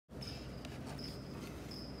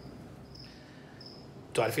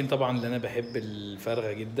انتوا عارفين طبعا ان انا بحب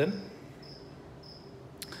الفارغة جدا.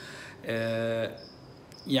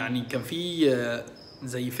 يعني كان في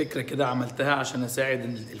زي فكرة كده عملتها عشان اساعد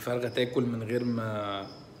الفارغة تاكل من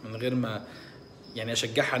غير ما يعني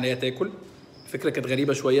اشجعها ان هي تاكل. الفكرة كانت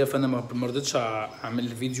غريبة شوية، فانا ما رضيتش اعمل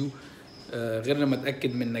الفيديو غير لما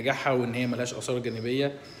اتاكد من نجاحها وان هي ملهاش اثار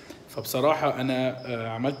جانبية. فبصراحة انا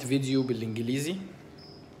عملت فيديو بالانجليزي،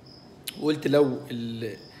 وقلت لو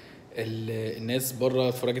الناس بره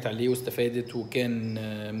اتفرجت عليه واستفادت وكان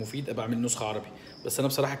مفيد ابقى اعمل نسخه عربي، بس انا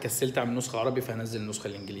بصراحه كسلت اعمل نسخه عربي فهنزل النسخه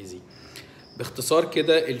الانجليزي. باختصار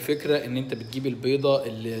كده الفكره ان انت بتجيب البيضه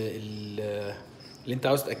اللي انت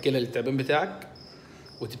عاوز تاكلها للتعبان بتاعك،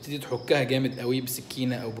 وتبتدي تحكها جامد قوي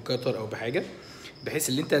بسكينه او بكتر او بحاجه، بحيث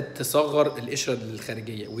ان انت تصغر القشره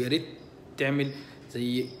الخارجيه، ويا ريت تعمل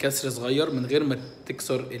زي كسر صغير من غير ما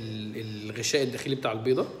تكسر الغشاء الداخلي بتاع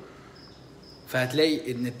البيضه.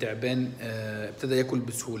 فهتلاقي ان التعبان ابتدى ياكل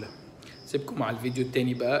بسهوله. سيبكم مع الفيديو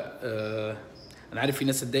التاني بقى. انا عارف في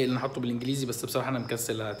ناس اتضايق ان انا حاطه بالانجليزي، بس بصراحه انا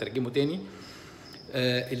مكسل هترجمه تاني.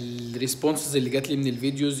 الريسبونسز اللي جات لي من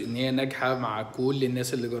الفيديوز ان هي ناجحه مع كل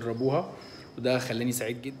الناس اللي جربوها، وده خلاني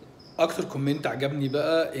سعيد جدا. اكتر كومنت عجبني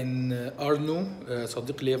بقى ان ارنو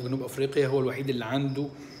صديق ليا في جنوب افريقيا هو الوحيد اللي عنده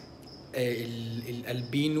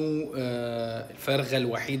الالبينو، الفارغه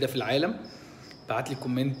الوحيده في العالم. بعت لي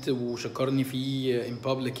كومنت وشكرني فيه ان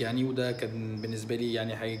بابليك يعني، وده كان بالنسبه لي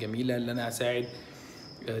يعني حاجه جميله ان انا اساعد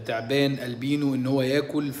تعبان البينو ان هو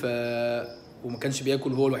ياكل وما كانش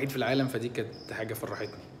بياكل هو الوحيد في العالم، فدي كانت حاجه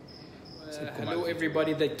فرحتني. Hello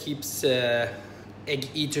everybody that keeps egg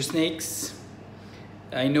eater snakes.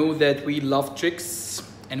 I know that we love tricks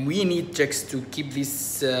and we need tricks to keep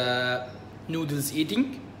these noodles eating.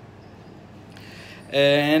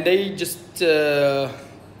 And I just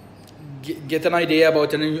get an idea about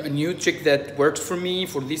a new trick that works for me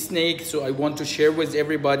for this snake, so I want to share with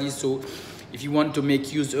everybody. So if you want to make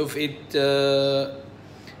use of it,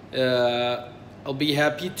 I'll be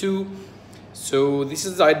happy to. So this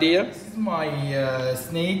is the idea. This is my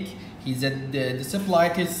snake. He's a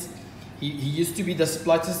Dasypeltis. He used to be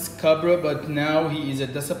Dasypeltis cabra, but now he is a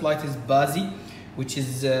Dasypeltis basi, which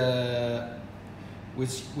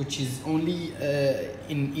is only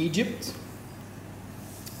in Egypt.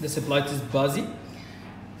 Dasypeltis basi.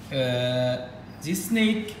 This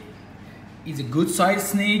snake is a good sized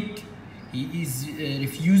snake. He is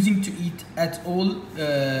refusing to eat at all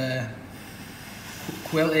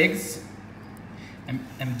quail eggs.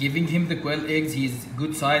 I'm giving him the quail eggs. He's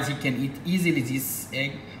good size. He can eat easily this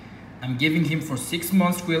egg. I'm giving him for 6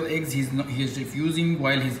 months quail eggs. He's refusing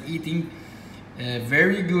while he's eating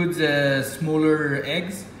very good smaller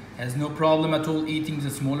eggs. Has no problem at all eating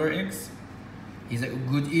the smaller eggs. He's a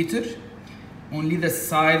good eater. Only the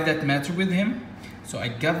size that matter with him. So I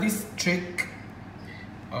got this trick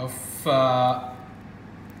of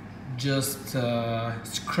just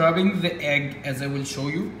scrubbing the egg, as I will show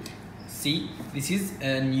you. See, this is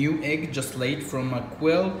a new egg just laid from a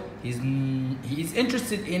quail. He's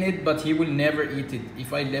interested in it, but he will never eat it. If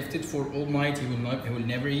I left it for all night, he will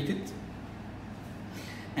never eat it.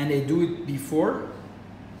 And I do it before.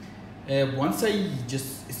 Once I just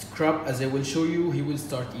scrub, as I will show you, he will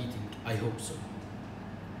start eating. I hope so.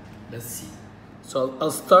 Let's see. So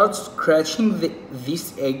I'll start scratching this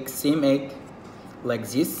egg, same egg, like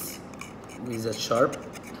this, with a sharp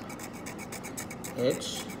edge,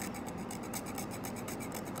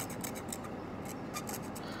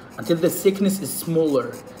 until the thickness is smaller.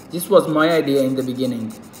 This was my idea in the beginning,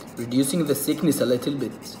 reducing the thickness a little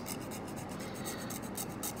bit.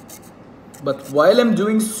 But while I'm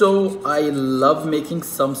doing so, I love making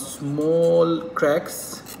some small cracks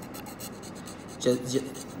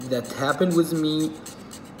that happened with me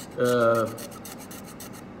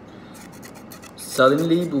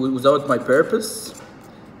suddenly without my purpose.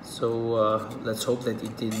 So let's hope that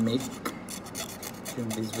it did make in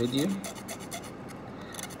this video.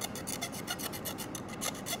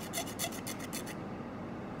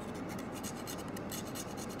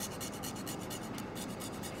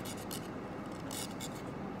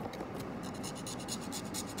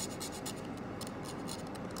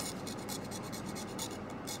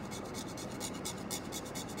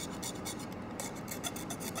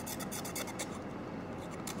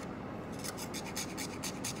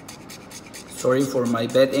 Sorry for my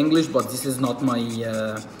bad English, but this is not my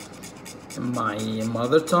my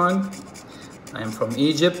mother tongue. I am from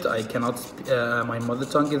Egypt. I cannot. My mother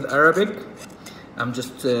tongue is Arabic. I'm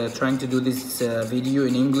just trying to do this video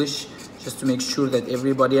in English just to make sure that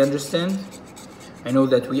everybody understands. I know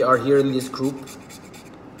that we are here in this group.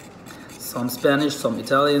 Some Spanish, some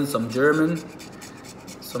Italian, some German.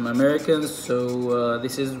 some Americans, so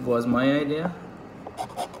this was my idea.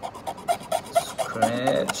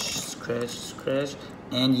 Scratch, scratch, scratch,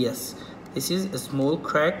 and yes, this is a small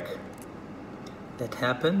crack that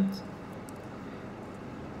happened.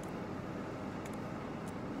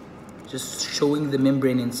 Just showing the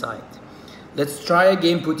membrane inside. Let's try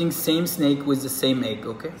again putting same snake with the same egg,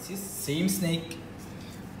 okay? This is same snake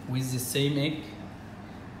with the same egg.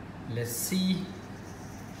 Let's see.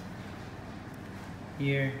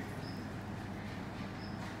 Here.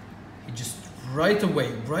 He just right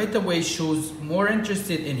away shows more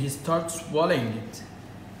interested, and he starts swallowing it.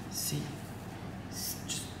 See? It's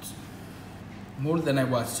just more than I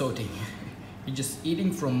was sorting. He's just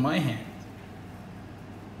eating from my hand.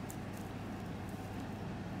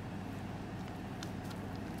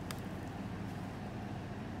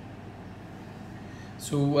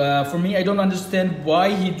 So for me, I don't understand why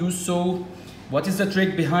he do so. What is the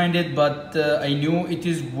trick behind it? But I knew it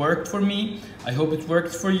is worked for me. I hope it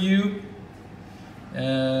worked for you.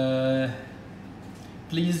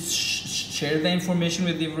 Please share the information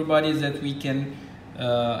with everybody that we can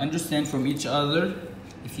understand from each other.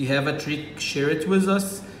 If you have a trick, share it with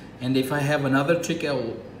us. And if I have another trick,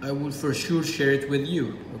 I will for sure share it with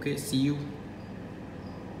you. Okay, see you.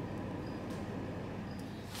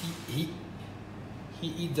 He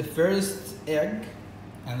eat the first egg,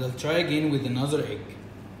 and I'll try again with another egg.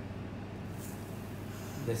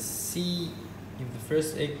 Let's see if the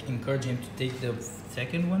first egg encourage him to take the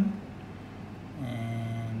second one,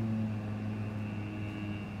 and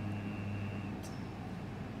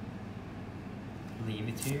leave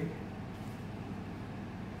it here.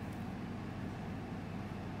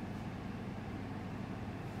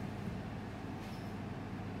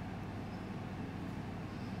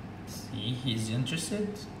 See, he's interested.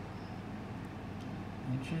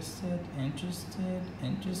 Interested,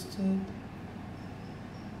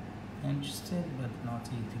 but not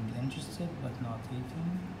eating. Interested, but not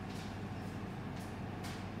eating.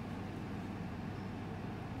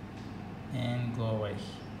 And go away.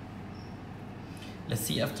 Let's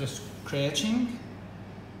see after scratching.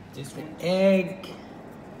 This one. Egg.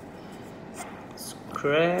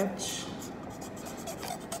 Scratch.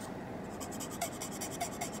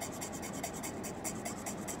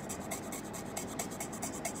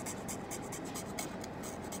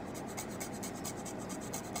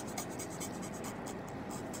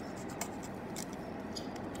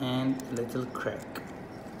 And little crack.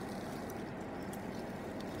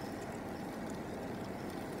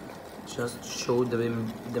 Just show the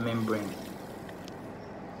membrane.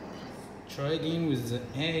 Try again with the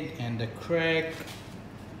egg and the crack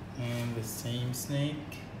and the same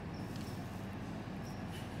snake.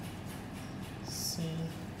 See,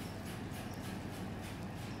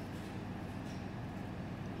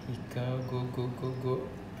 he go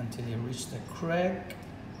until he reach the crack.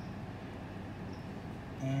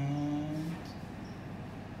 And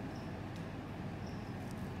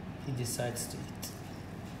he decides to eat.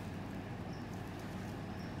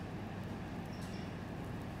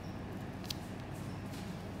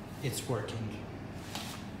 It's working.